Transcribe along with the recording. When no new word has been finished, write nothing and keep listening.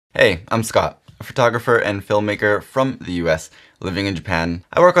Hey, I'm Scott, a photographer and filmmaker from the US, living in Japan.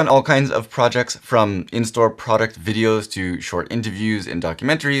 I work on all kinds of projects from in-store product videos to short interviews and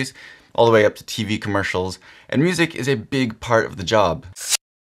documentaries, all the way up to TV commercials, and music is a big part of the job.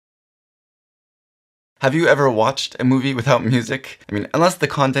 Have you ever watched a movie without music? I mean, unless the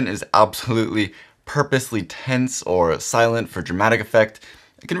content is absolutely purposely tense or silent for dramatic effect,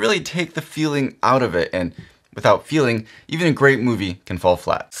 it can really take the feeling out of it, and without feeling, even a great movie can fall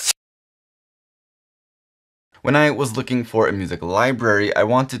flat. When I was looking for a music library, I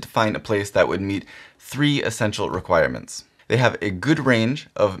wanted to find a place that would meet 3 essential requirements. They have a good range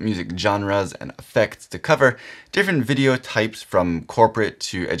of music genres and effects to cover different video types from corporate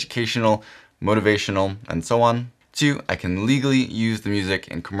to educational, motivational, and so on. 2, I can legally use the music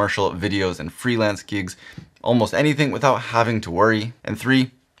in commercial videos and freelance gigs, almost anything without having to worry. And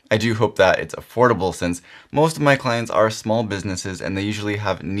 3, I do hope that it's affordable, since most of my clients are small businesses and they usually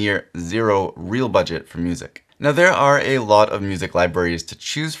have near zero real budget for music. Now, there are a lot of music libraries to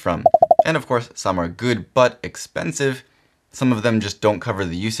choose from, and of course some are good but expensive. Some of them just don't cover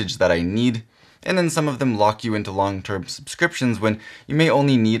the usage that I need, and then some of them lock you into long-term subscriptions when you may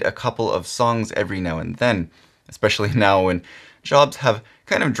only need a couple of songs every now and then. Especially now when jobs have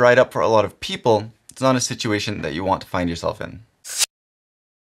kind of dried up for a lot of people, it's not a situation that you want to find yourself in.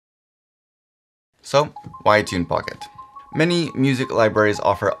 So, why TunePocket? Many music libraries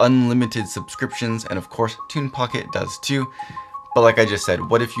offer unlimited subscriptions, and of course TunePocket does too. But like I just said,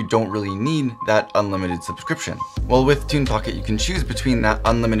 what if you don't really need that unlimited subscription? Well, with TunePocket you can choose between that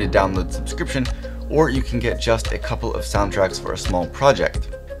unlimited download subscription, or you can get just a couple of soundtracks for a small project.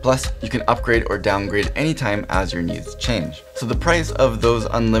 Plus, you can upgrade or downgrade anytime as your needs change. So the price of those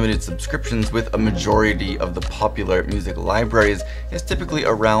unlimited subscriptions with a majority of the popular music libraries is typically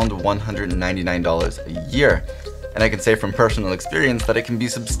around $199 a year. And I can say from personal experience that it can be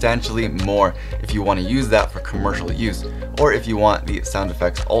substantially more if you want to use that for commercial use, or if you want the sound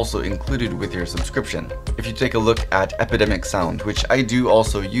effects also included with your subscription. If you take a look at Epidemic Sound, which I do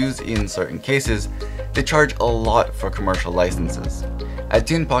also use in certain cases, they charge a lot for commercial licenses. At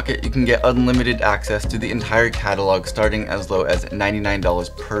TunePocket, you can get unlimited access to the entire catalog starting as low as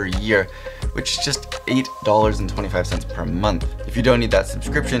 $99 per year, which is just $8.25 per month. If you don't need that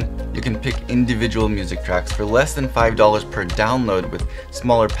subscription, you can pick individual music tracks for less than $5 per download with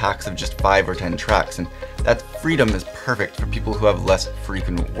smaller packs of just 5 or 10 tracks, and that freedom is perfect for people who have less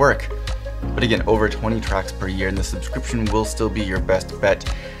frequent work. But again, over 20 tracks per year, and the subscription will still be your best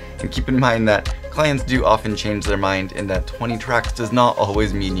bet. And keep in mind that clients do often change their mind, and that 20 tracks does not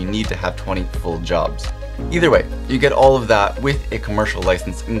always mean you need to have 20 full jobs. Either way, you get all of that with a commercial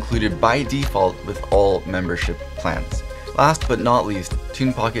license included by default with all membership plans. Last but not least,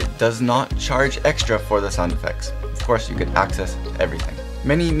 TunePocket does not charge extra for the sound effects. Of course, you get access to everything.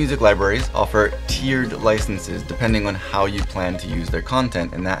 Many music libraries offer tiered licenses depending on how you plan to use their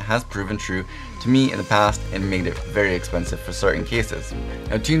content, and that has proven true to me in the past and made it very expensive for certain cases.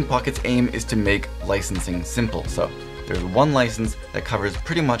 Now, TunePocket's aim is to make licensing simple, so there's one license that covers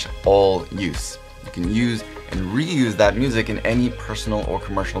pretty much all use. You can use and reuse that music in any personal or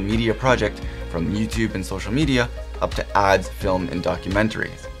commercial media project, from YouTube and social media up to ads, film, and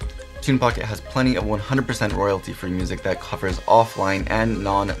documentaries. TunePocket has plenty of 100% royalty-free music that covers offline and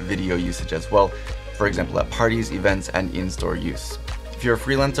non-video usage as well, for example at parties, events, and in-store use. If you're a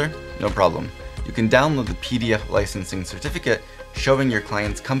freelancer, no problem. You can download the PDF licensing certificate showing your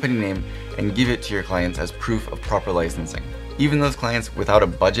client's company name and give it to your clients as proof of proper licensing. Even those clients without a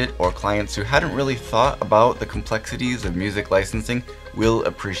budget, or clients who hadn't really thought about the complexities of music licensing, will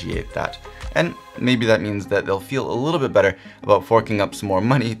appreciate that. And maybe that means that they'll feel a little bit better about forking up some more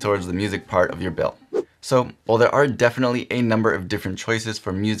money towards the music part of your bill. So, while there are definitely a number of different choices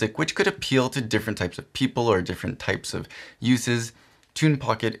for music which could appeal to different types of people or different types of uses,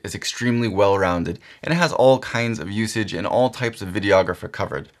 TunePocket is extremely well-rounded, and it has all kinds of usage and all types of videographer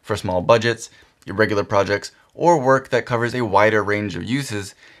covered. For small budgets, irregular projects, or work that covers a wider range of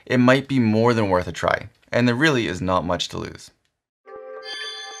uses, it might be more than worth a try, and there really is not much to lose.